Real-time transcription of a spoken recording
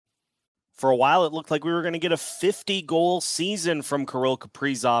For a while, it looked like we were going to get a 50-goal season from Kirill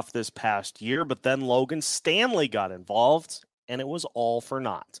Kaprizov this past year, but then Logan Stanley got involved, and it was all for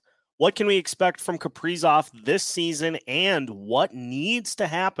naught. What can we expect from Kaprizov this season, and what needs to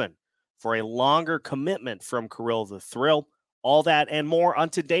happen for a longer commitment from Kirill the Thrill? All that and more on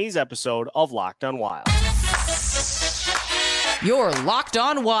today's episode of Locked on Wild. You're Locked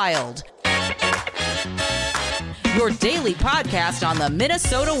on Wild, your daily podcast on the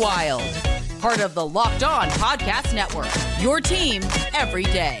Minnesota Wild. Part of the Locked On Podcast Network, your team every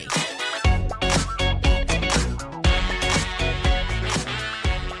day.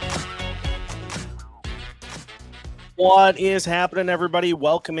 What is happening, everybody?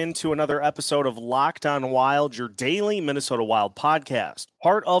 Welcome into another episode of Locked on Wild, your daily Minnesota Wild podcast.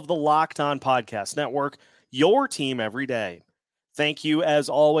 Part of the Locked On Podcast Network, your team every day. Thank you, as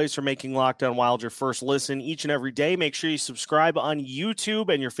always, for making Locked on Wild your first listen each and every day. Make sure you subscribe on YouTube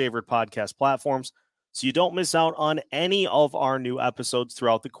and your favorite podcast platforms so you don't miss out on any of our new episodes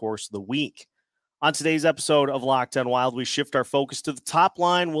throughout the course of the week. On today's episode of Locked on Wild, we shift our focus to the top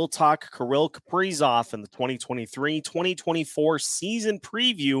line. We'll talk Kirill Kaprizov in the 2023-2024 season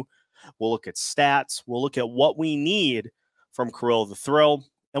preview. We'll look at stats. We'll look at what we need from Kirill the Thrill,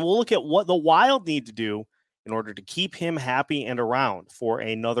 and we'll look at what the Wild need to do in order to keep him happy and around for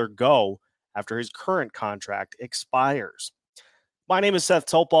another go after his current contract expires. My name is Seth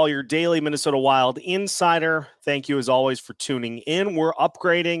Topal, your daily Minnesota Wild insider. Thank you, as always, for tuning in. We're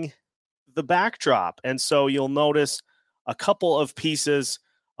upgrading the backdrop, and so you'll notice a couple of pieces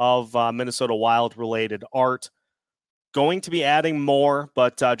of Minnesota Wild-related art. Going to be adding more,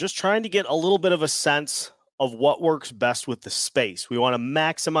 but just trying to get a little bit of a sense of what works best with the space. We want to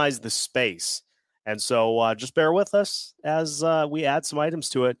maximize the space. And so just bear with us as we add some items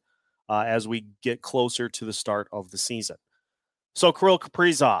to it as we get closer to the start of the season. So Kirill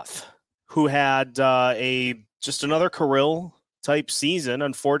Kaprizov, who had just another Kirill-type season,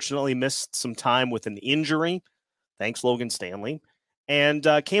 unfortunately missed some time with an injury. Thanks, Logan Stanley. And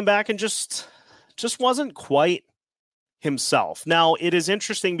came back and just wasn't quite himself. Now, it is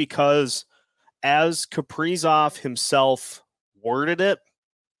interesting because as Kaprizov himself worded it,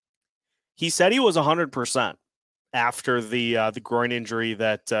 he said he was 100% after the groin injury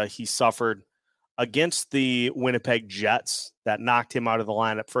that he suffered against the Winnipeg Jets that knocked him out of the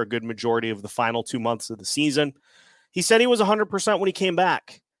lineup for a good majority of the final 2 months of the season. He said he was 100% when he came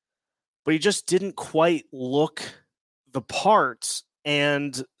back, but he just didn't quite look the part.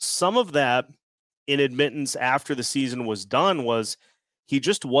 And some of that, in admittance after the season was done, was he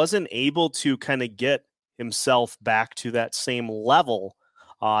just wasn't able to kind of get himself back to that same level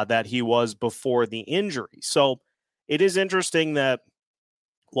that he was before the injury. So it is interesting that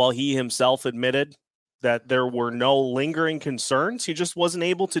while he himself admitted that there were no lingering concerns, he just wasn't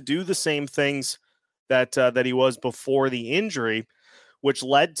able to do the same things that he was before the injury, which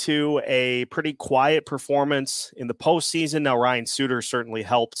led to a pretty quiet performance in the postseason. Now, Ryan Suter certainly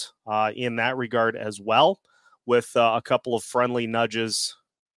helped in that regard as well, with a couple of friendly nudges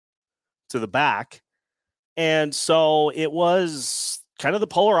to the back. And so it was kind of the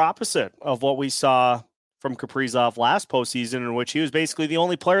polar opposite of what we saw from Kaprizov last postseason, in which he was basically the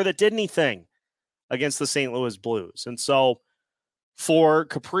only player that did anything against the St. Louis Blues. And so for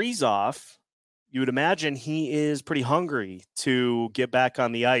Kaprizov, you would imagine he is pretty hungry to get back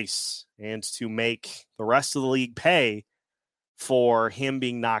on the ice and to make the rest of the league pay for him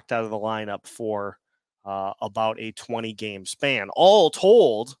being knocked out of the lineup for about a 20-game span. All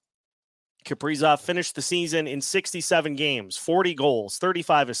told, Kaprizov finished the season in 67 games, 40 goals,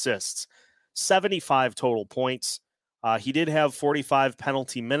 35 assists, 75 total points. He did have 45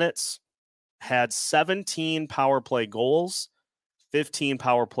 penalty minutes, had 17 power play goals, 15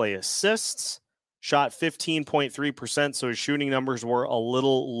 power play assists, shot 15.3%, so his shooting numbers were a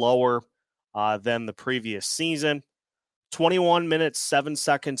little lower than the previous season. 21 minutes, 7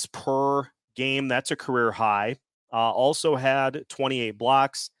 seconds per game. That's a career high. Also had 28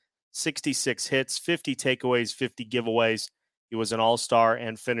 blocks, 66 hits, 50 takeaways, 50 giveaways. He was an all-star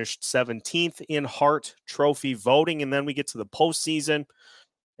and finished 17th in Hart Trophy voting. And then we get to the postseason.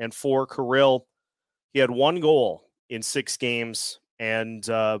 And for Kirill, he had 1 goal in 6 games and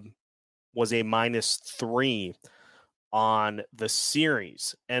was a -3 on the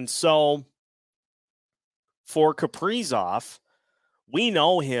series. And so for Kaprizov, we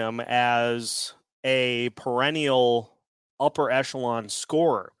know him as a perennial upper echelon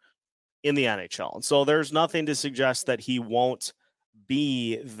scorer in the NHL. And so there's nothing to suggest that he won't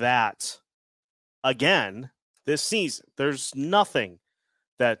be that again this season. There's nothing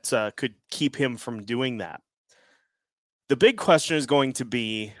that could keep him from doing that. The big question is going to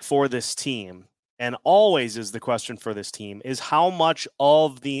be for this team, and always is the question for this team, is how much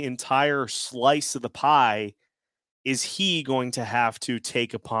of the entire slice of the pie is he going to have to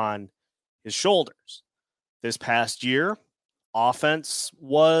take upon his shoulders? This past year, offense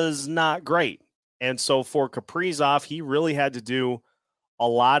was not great. And so for Kaprizov, he really had to do a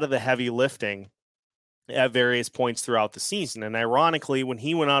lot of the heavy lifting at various points throughout the season. And ironically, when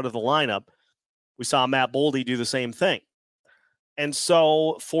he went out of the lineup, we saw Matt Boldy do the same thing. And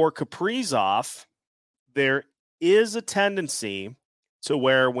so for Kaprizov, there is a tendency to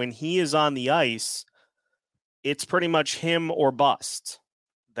where when he is on the ice, it's pretty much him or bust.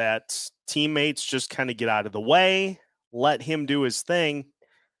 That teammates just kind of get out of the way, let him do his thing.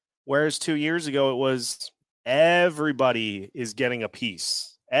 Whereas 2 years ago, it was everybody is getting a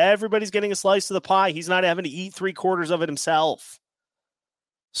piece. Everybody's getting a slice of the pie. He's not having to eat 3/4 of it himself.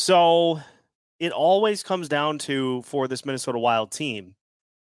 So it always comes down to, for this Minnesota Wild team,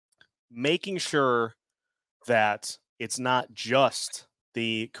 making sure that it's not just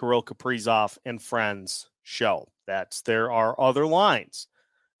the Kirill Kaprizov and friends show, that there are other lines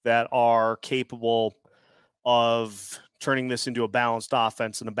that are capable of turning this into a balanced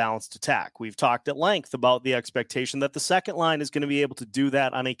offense and a balanced attack. We've talked at length about the expectation that the second line is going to be able to do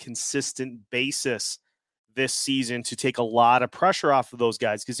that on a consistent basis this season to take a lot of pressure off of those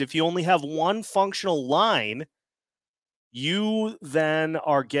guys. Because if you only have one functional line, you then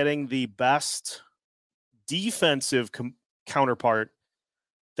are getting the best defensive counterpart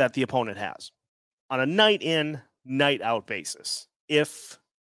that the opponent has on a night in, night out basis. If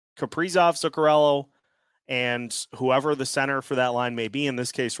Kaprizov, Zuccarello, and whoever the center for that line may be, in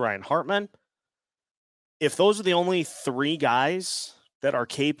this case, Ryan Hartman, if those are the only three guys that are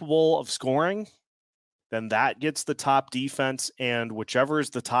capable of scoring, then that gets the top defense, and whichever is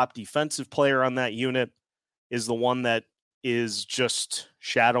the top defensive player on that unit is the one that is just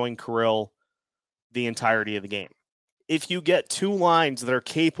shadowing Kirill the entirety of the game. If you get two lines that are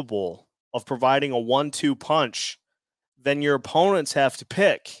capable of providing a 1-2 punch, then your opponents have to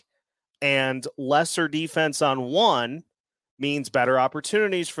pick. And lesser defense on one means better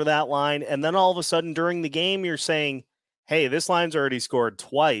opportunities for that line. And then all of a sudden during the game, you're saying, hey, this line's already scored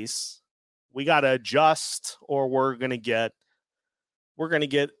twice. We got to adjust, or we're going to get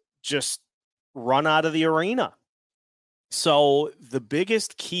just run out of the arena. So the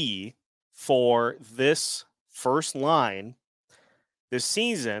biggest key for this first line this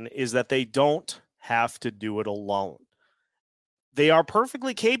season is that they don't have to do it alone. They are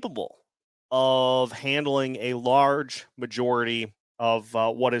perfectly capable of handling a large majority of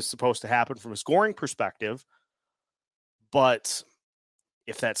what is supposed to happen from a scoring perspective. But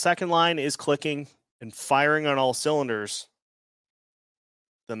if that second line is clicking and firing on all cylinders,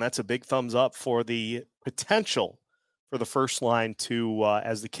 then that's a big thumbs up for the potential for the first line to,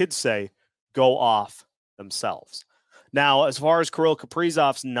 as the kids say, go off themselves. Now, as far as Kirill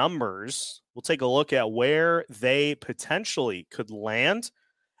Kaprizov's numbers, we'll take a look at where they potentially could land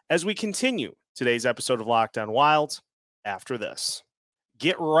as we continue today's episode of Locked On Wild after this.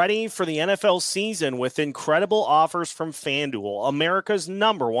 Get ready for the NFL season with incredible offers from FanDuel, America's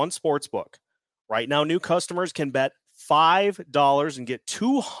 #1 sportsbook. Right now, new customers can bet $5 and get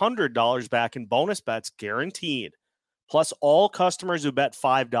 $200 back in bonus bets guaranteed. Plus, all customers who bet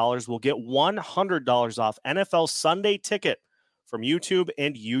 $5 will get $100 off NFL Sunday Ticket from YouTube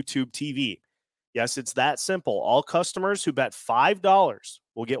and YouTube TV. Yes, it's that simple. All customers who bet $5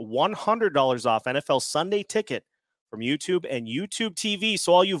 will get $100 off NFL Sunday Ticket from YouTube and YouTube TV.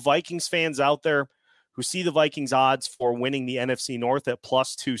 So all you Vikings fans out there who see the Vikings odds for winning the NFC North at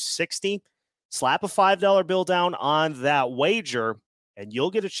plus 260, slap a $5 bill down on that wager, and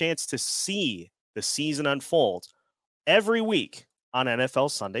you'll get a chance to see the season unfold every week on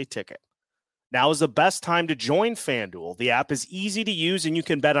NFL Sunday Ticket. Now is the best time to join FanDuel. The app is easy to use, and you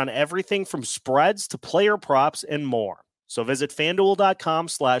can bet on everything from spreads to player props and more. So visit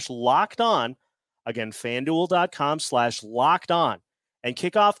FanDuel.com/lockedon. Again, FanDuel.com/lockedon. And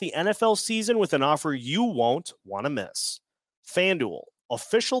kick off the NFL season with an offer you won't want to miss. FanDuel,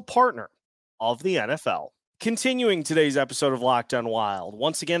 official partner of the NFL. Continuing today's episode of Locked On Wild.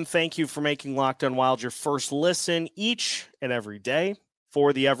 Once again, thank you for making Locked On Wild your first listen each and every day.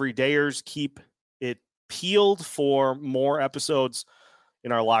 For the everydayers, keep it peeled for more episodes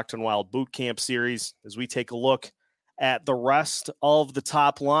in our Locked On Wild Bootcamp series as we take a look at the rest of the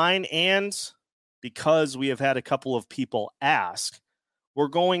top line. And because we have had a couple of people ask, we're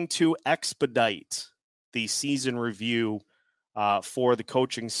going to expedite the season review for the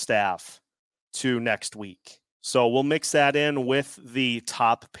coaching staff to next week. So we'll mix that in with the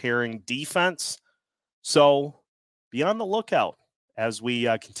top pairing defense. So be on the lookout as we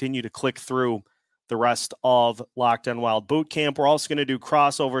continue to click through the rest of Locked On Wild Boot Camp. We're also going to do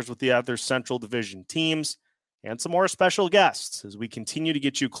crossovers with the other Central Division teams and some more special guests as we continue to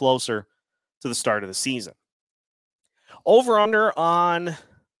get you closer to the start of the season. Over under on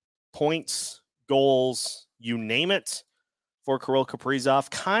points, goals, you name it, for Kirill Kaprizov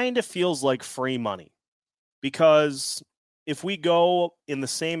kind of feels like free money, because if we go in the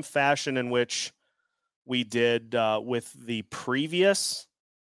same fashion in which we did with the previous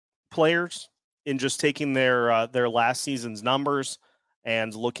players, in just taking their last season's numbers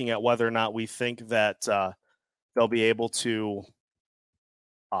and looking at whether or not we think that they'll be able to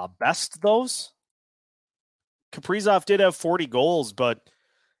best those, Kaprizov did have 40 goals, but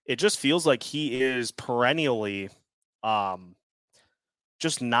it just feels like he is perennially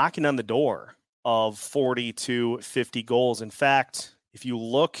just knocking on the door of 40 to 50 goals. In fact, if you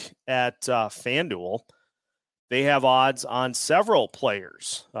look at FanDuel, they have odds on several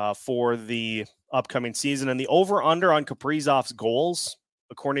players for the upcoming season. And the over-under on Kaprizov's goals,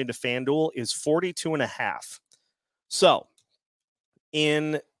 according to FanDuel, is 42.5. So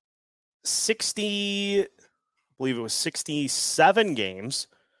in 60, I believe it was 67 games,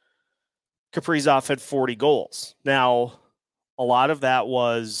 Kaprizov had 40 goals. Now, a lot of that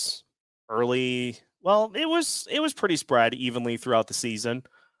was early. Well, it was pretty spread evenly throughout the season,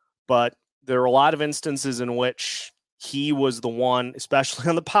 but there were a lot of instances in which he was the one, especially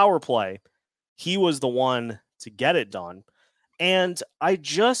on the power play, he was the one to get it done. And I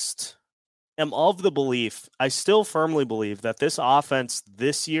just am of the belief, I still firmly believe that this offense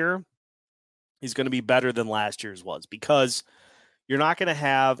this year is going to be better than last year's was, because you're not going to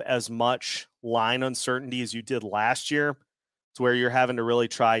have as much line uncertainty as you did last year, to where you're having to really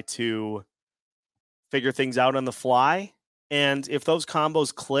try to figure things out on the fly. And if those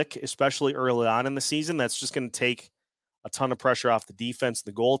combos click, especially early on in the season, that's just going to take a ton of pressure off the defense,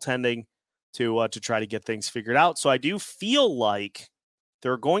 the goaltending, to try to get things figured out. So I do feel like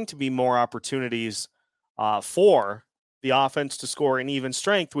there are going to be more opportunities for the offense to score in even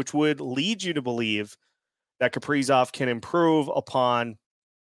strength, which would lead you to believe that Kaprizov can improve upon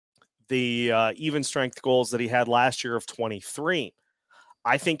the even strength goals that he had last year of 23.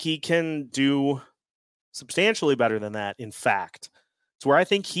 I think he can do substantially better than that, in fact. It's where I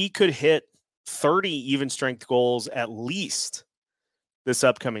think he could hit 30 even strength goals at least this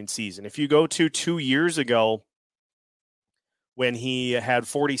upcoming season. If you go to 2 years ago, when he had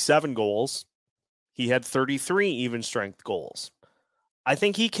 47 goals, he had 33 even strength goals. I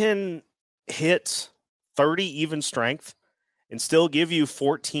think he can hit 30 even strength and still give you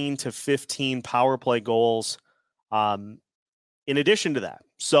 14 to 15 power play goals in addition to that.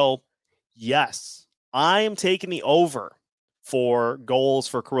 So, yes, I am taking the over for goals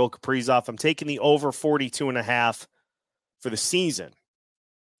for Kirill Kaprizov. I'm taking the over 42.5 for the season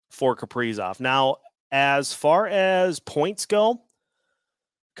for Kaprizov. Now, as far as points go,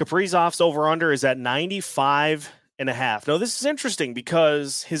 Kaprizov's over-under is at 95.5. Now, this is interesting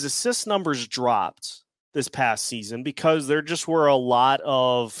because his assist numbers dropped this past season because there just were a lot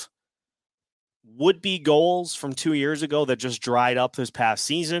of would-be goals from 2 years ago that just dried up this past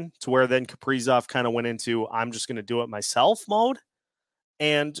season, to where then Kaprizov kind of went into I'm just going to do it myself mode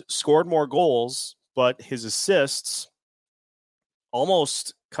and scored more goals, but his assists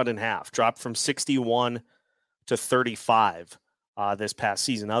almost cut in half, dropped from 61 to 35 this past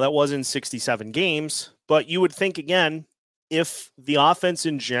season. Now, that was in 67 games, but you would think, again, if the offense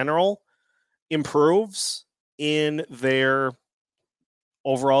in general improves in their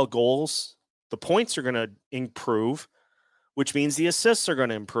overall goals, the points are going to improve, which means the assists are going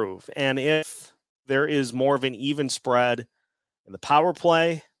to improve. And if there is more of an even spread in the power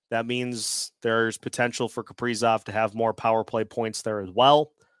play, that means there's potential for Kaprizov to have more power play points there as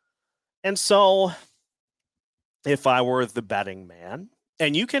well. And so if I were the betting man,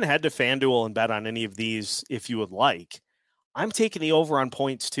 and you can head to FanDuel and bet on any of these if you would like, I'm taking the over on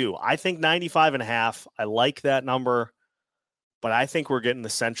points too. I think 95.5. I like that number, but I think we're getting the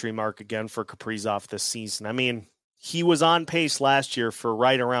century mark again for Kaprizov this season. I mean, he was on pace last year for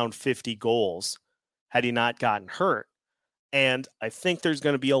right around 50 goals had he not gotten hurt. And I think there's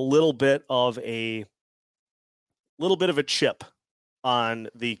going to be a little bit of a chip on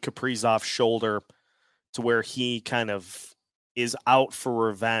the Kaprizov shoulder, to where he kind of is out for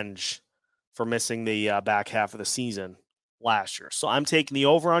revenge for missing the back half of the season last year. So I'm taking the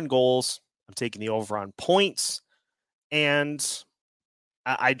over on goals. I'm taking the over on points. And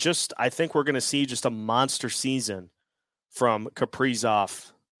I think we're going to see just a monster season from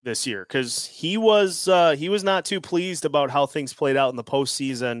Kaprizov this year, because he was not too pleased about how things played out in the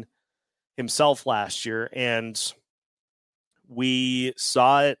postseason himself last year. And We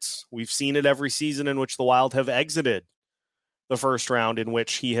saw it. We've seen it every season in which the Wild have exited the first round in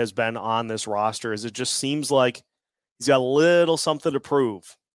which he has been on this roster, as it just seems like he's got a little something to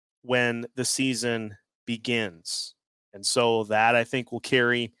prove when the season begins. And so that, I think, will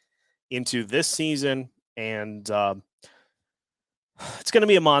carry into this season, and it's going to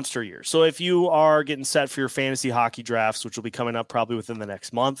be a monster year. So if you are getting set for your fantasy hockey drafts, which will be coming up probably within the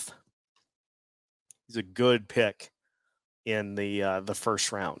next month, he's a good pick in the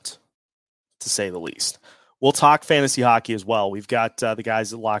first round, to say the least. We'll talk fantasy hockey as well. We've got the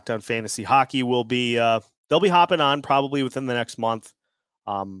guys at Locked On Fantasy Hockey will be they'll be hopping on probably within the next month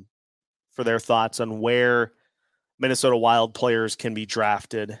for their thoughts on where Minnesota Wild players can be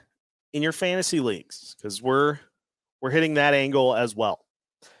drafted in your fantasy leagues, because we're hitting that angle as well.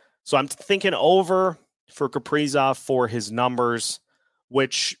 So I'm thinking over for Kaprizov for his numbers,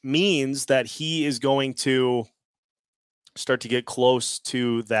 which means that he is going to start to get close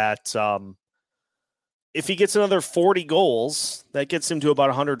to that. If he gets another 40 goals, that gets him to about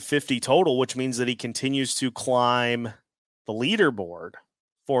 150 total, which means that he continues to climb the leaderboard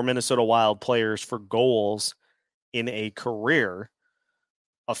for Minnesota Wild players for goals in a career.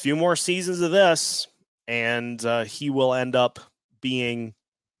 A few more seasons of this, and he will end up being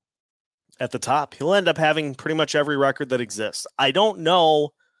at the top. He'll end up having pretty much every record that exists. I don't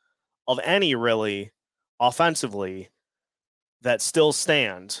know of any really offensively that still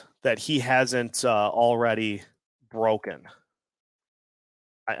stand that he hasn't already broken.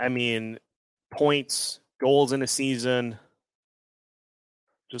 I mean, points, goals in a season.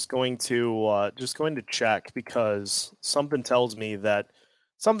 Just going to check, because something tells me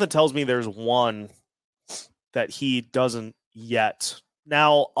there's one that he doesn't yet.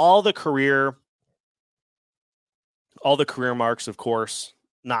 Now, all the career marks, of course,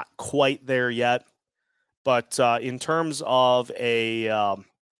 not quite there yet. But in terms of a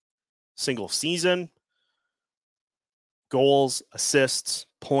single season, goals, assists,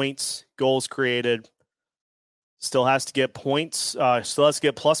 points, goals created, still has to get points, still has to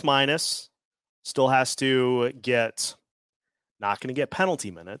get plus minus, still has to get, not going to get penalty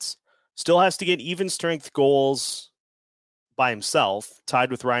minutes, still has to get even strength goals by himself,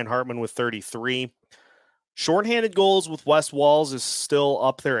 tied with Ryan Hartman with 33. Shorthanded goals with Wes Walls is still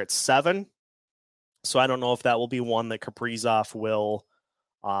up there at 7. So I don't know if that will be one that Kaprizov will,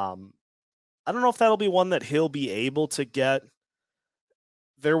 I don't know if that'll be one that he'll be able to get.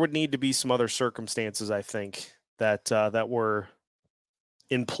 There would need to be some other circumstances, I think, that were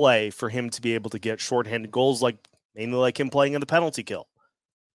in play for him to be able to get shorthanded goals, mainly like him playing in the penalty kill.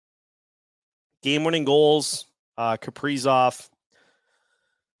 Game-winning goals, Kaprizov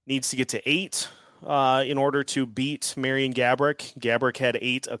needs to get to 8 in order to beat Marian Gaborik. Gaborik had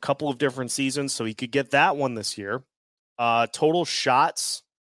 8 a couple of different seasons, so he could get that one this year. Total shots,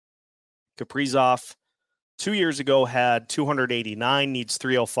 Kaprizov 2 years ago had 289, needs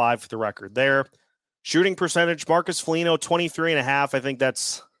 305 for the record there. Shooting percentage, Marcus Foligno, 23.5. I think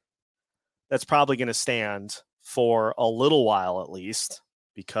that's probably going to stand for a little while at least,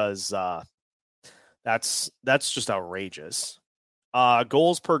 because that's just outrageous.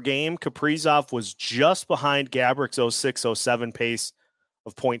 Goals per game, Kaprizov was just behind Gaborik's 06-07 pace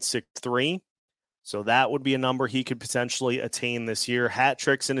of .63. So that would be a number he could potentially attain this year. Hat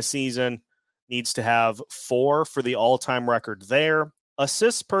tricks in a season, needs to have 4 for the all-time record there.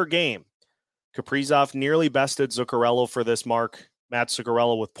 Assists per game, Kaprizov nearly bested Zuccarello for this mark. Matt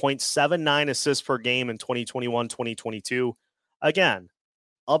Zuccarello with .79 assists per game in 2021-2022. Again,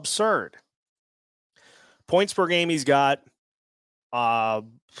 absurd. Points per game he's got,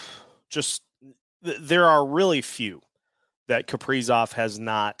 there are really few that Kaprizov has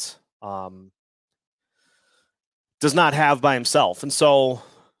not, does not have by himself. And so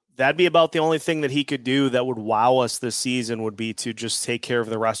that'd be about the only thing that he could do that would wow us this season, would be to just take care of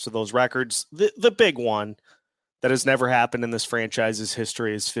the rest of those records. The big one that has never happened in this franchise's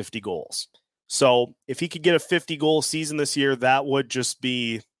history is 50 goals. So if he could get a 50-goal season this year, that'd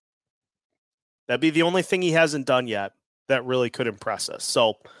be the only thing he hasn't done yet that really could impress us.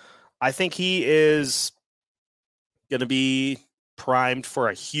 So I think he is going to be primed for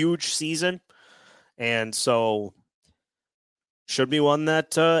a huge season. And so should be one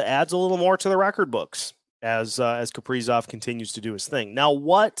that adds a little more to the record books as Kaprizov continues to do his thing. Now,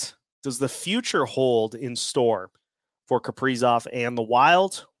 what does the future hold in store for Kaprizov and the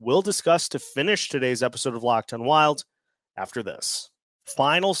Wild? We'll discuss to finish today's episode of Locked On Wild after this.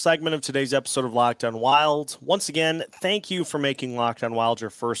 Final segment of today's episode of Locked On Wild. Once again, thank you for making Locked On Wild your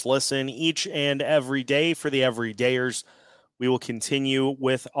first listen each and every day. For the everydayers, we will continue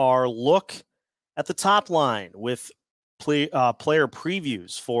with our look at the top line with player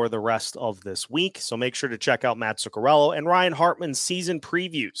previews for the rest of this week. So make sure to check out Matt Zuccarello and Ryan Hartman's season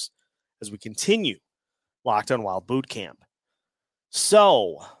previews as we continue Locked on Wild Boot Camp.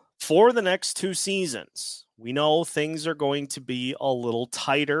 So for the next 2 seasons, we know things are going to be a little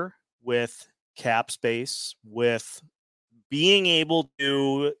tighter with cap space, with being able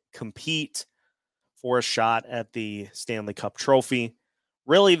to compete for a shot at the Stanley Cup trophy.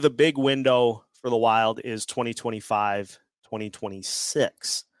 Really, the big window for the Wild is 2025,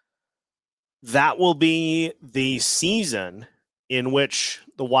 2026. That will be the season in which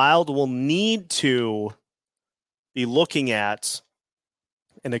the Wild will need to be looking at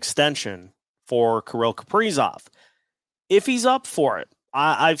an extension for Kirill Kaprizov, if he's up for it.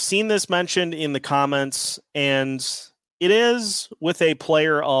 I've seen this mentioned in the comments, and it is with a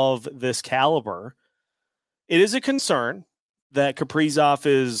player of this caliber. It is a concern that Kaprizov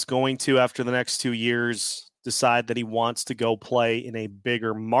is going to, after the next 2 years, decide that he wants to go play in a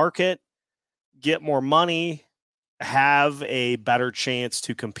bigger market, get more money, have a better chance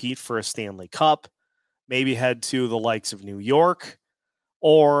to compete for a Stanley Cup, maybe head to the likes of New York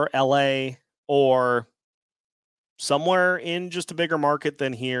or LA or somewhere in just a bigger market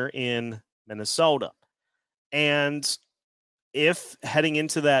than here in Minnesota. And if heading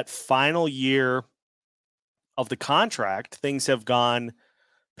into that final year of the contract, things have gone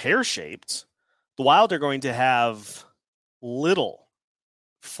pear-shaped, the Wild are going to have little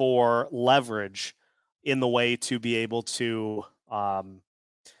for leverage in the way to be able to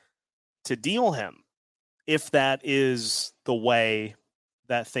deal him, if that is the way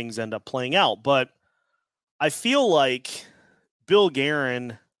that things end up playing out. But I feel like Bill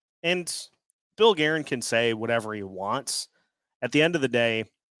Guerin can say whatever he wants. At the end of the day,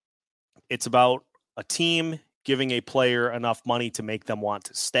 it's about a team giving a player enough money to make them want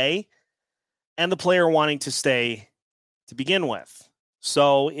to stay, and the player wanting to stay to begin with.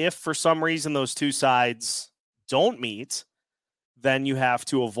 So if for some reason those two sides don't meet, then you have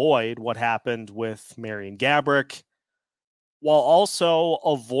to avoid what happened with Marian Gaborik, while also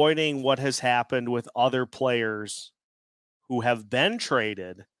avoiding what has happened with other players who have been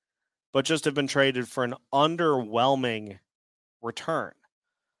traded, but just have been traded for an underwhelming return.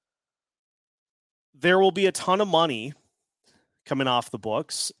 There will be a ton of money coming off the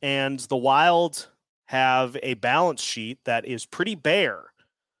books, and the Wild have a balance sheet that is pretty bare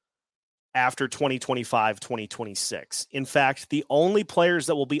after 2025, 2026. In fact, the only players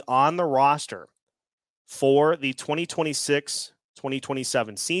that will be on the roster for the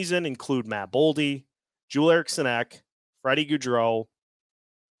 2026-2027 season include Matt Boldy, Joel Eriksson, Freddie Gaudreau,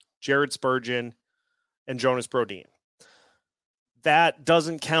 Jared Spurgeon, and Jonas Brodin. That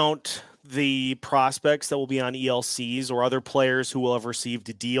doesn't count the prospects that will be on ELCs or other players who will have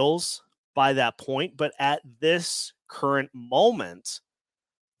received deals by that point. But at this current moment,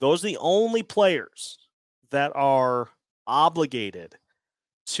 those are the only players that are obligated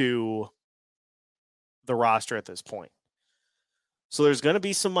to the roster at this point. So there's going to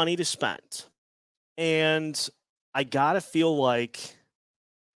be some money to spend. And I got to feel like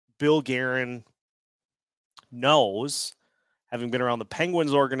Bill Guerin knows, having been around the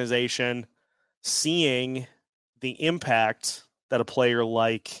Penguins organization, seeing the impact that a player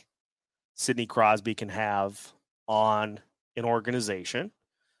like Sidney Crosby can have on an organization,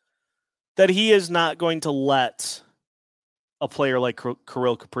 that he is not going to let a player like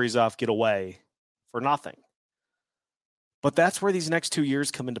Kirill Kaprizov get away for nothing. But that's where these next 2 years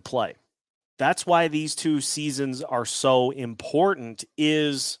come into play. That's why these 2 seasons are so important,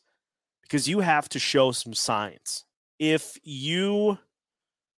 is because you have to show some signs. If you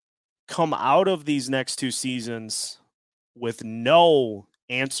come out of these next 2 seasons with no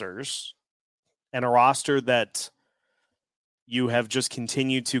answers and a roster that you have just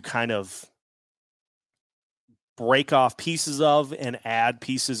continued to kind of break off pieces of and add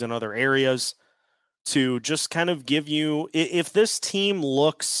pieces in other areas to just kind of give you, if this team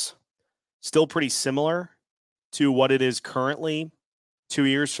looks still pretty similar to what it is currently 2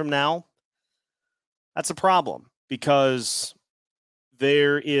 years from now, that's a problem, because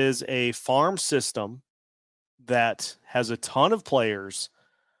there is a farm system that has a ton of players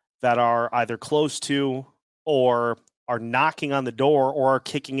that are either close to or are knocking on the door or are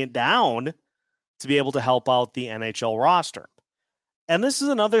kicking it down to be able to help out the NHL roster. And this is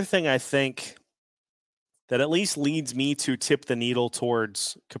another thing I think that at least leads me to tip the needle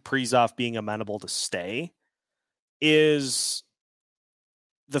towards Kaprizov being amenable to stay, is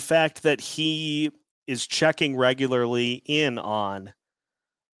the fact that he is checking regularly in on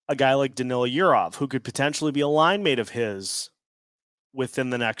a guy like Danila Yurov, who could potentially be a line mate of his within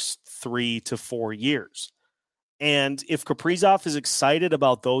the next 3 to 4 years. And if Kaprizov is excited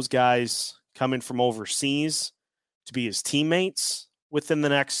about those guys coming from overseas to be his teammates within the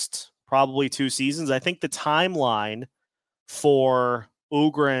next probably 2 seasons, I think the timeline for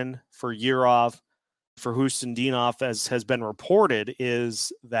Ugrin, for Yurov, for Hustendinov, as has been reported,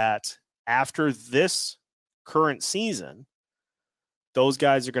 is that after this current season, those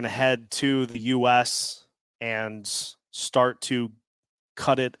guys are going to head to the U.S. and start to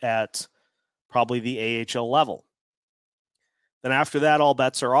cut it at probably the AHL level. Then after that, all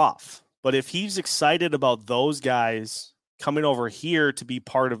bets are off. But if he's excited about those guys coming over here to be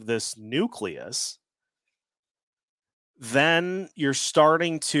part of this nucleus, then you're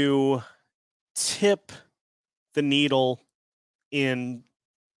starting to tip the needle in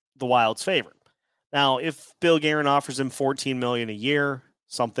the Wild's favor. Now, if Bill Guerin offers him $14 million a year,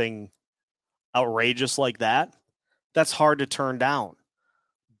 something outrageous like that, that's hard to turn down.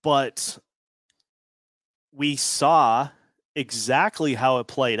 But we saw exactly how it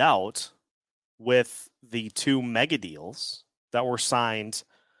played out with the 2 mega deals that were signed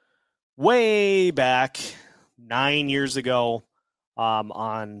way back 9 years ago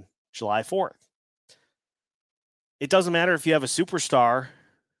on July 4th. It doesn't matter if you have a superstar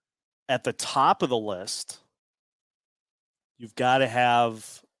at the top of the list. You've got to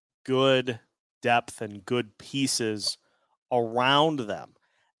have good depth and good pieces around them.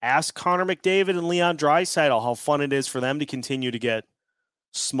 Ask Connor McDavid and Leon Draisaitl how fun it is for them to continue to get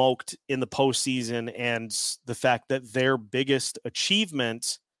smoked in the postseason, and the fact that their biggest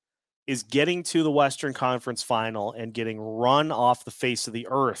achievement is getting to the Western Conference Final and getting run off the face of the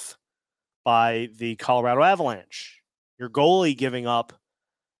earth by the Colorado Avalanche. Your goalie giving up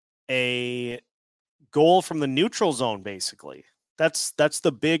a goal from the neutral zone, basically. That's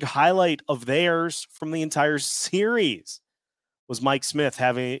the big highlight of theirs from the entire series, was Mike Smith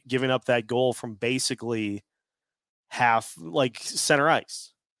giving up that goal from basically half, like, center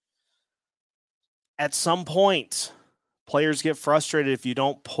ice. At some point, players get frustrated if you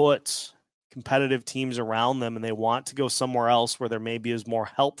don't put competitive teams around them and they want to go somewhere else where there maybe is more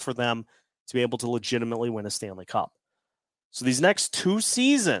help for them to be able to legitimately win a Stanley Cup. So these next 2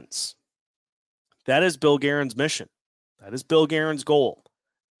 seasons, that is Bill Guerin's mission. That is Bill Guerin's goal,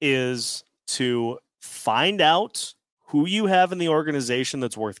 is to find out who you have in the organization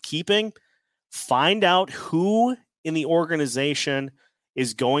that's worth keeping, find out who in the organization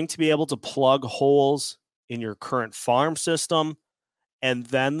is going to be able to plug holes in your current farm system, and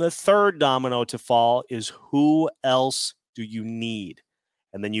then the third domino to fall is who else do you need?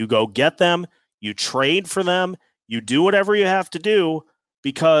 And then you go get them, you trade for them, you do whatever you have to do,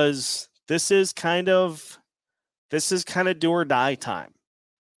 because this is kind of do or die time.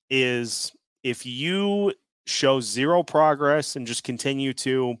 Is if you show zero progress and just continue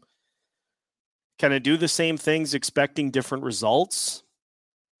to kind of do the same things expecting different results,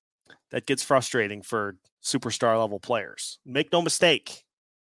 that gets frustrating for superstar level players. Make no mistake,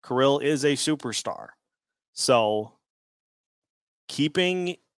 Kirill is a superstar. So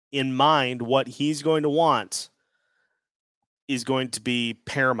keeping in mind what he's going to want is going to be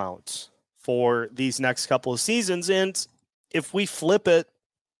paramount for these next couple of seasons. And if we flip it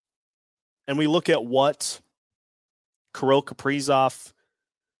and we look at what Kirill Kaprizov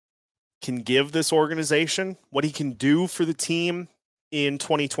can give this organization, what he can do for the team in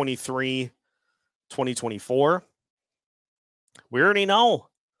 2023, 2024, we already know.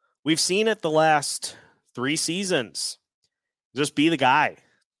 We've seen it the last 3 seasons. Just be the guy.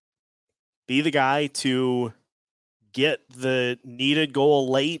 Be the guy to get the needed goal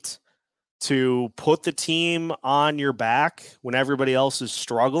late, to put the team on your back when everybody else is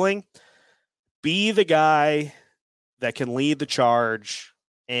struggling. Be the guy that can lead the charge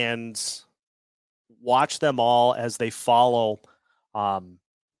and watch them all as they follow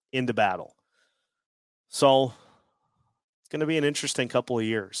into battle. So it's going to be an interesting couple of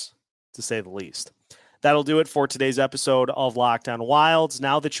years, to say the least. That'll do it for today's episode of Locked On Wilds.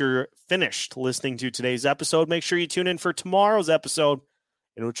 Now that you're finished listening to today's episode, make sure you tune in for tomorrow's episode,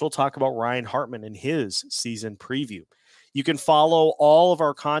 in which we'll talk about Ryan Hartman and his season preview. You can follow all of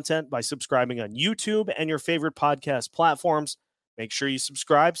our content by subscribing on YouTube and your favorite podcast platforms. Make sure you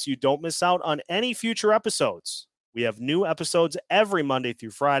subscribe so you don't miss out on any future episodes. We have new episodes every Monday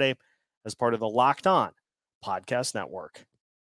through Friday as part of the Locked On Podcast Network.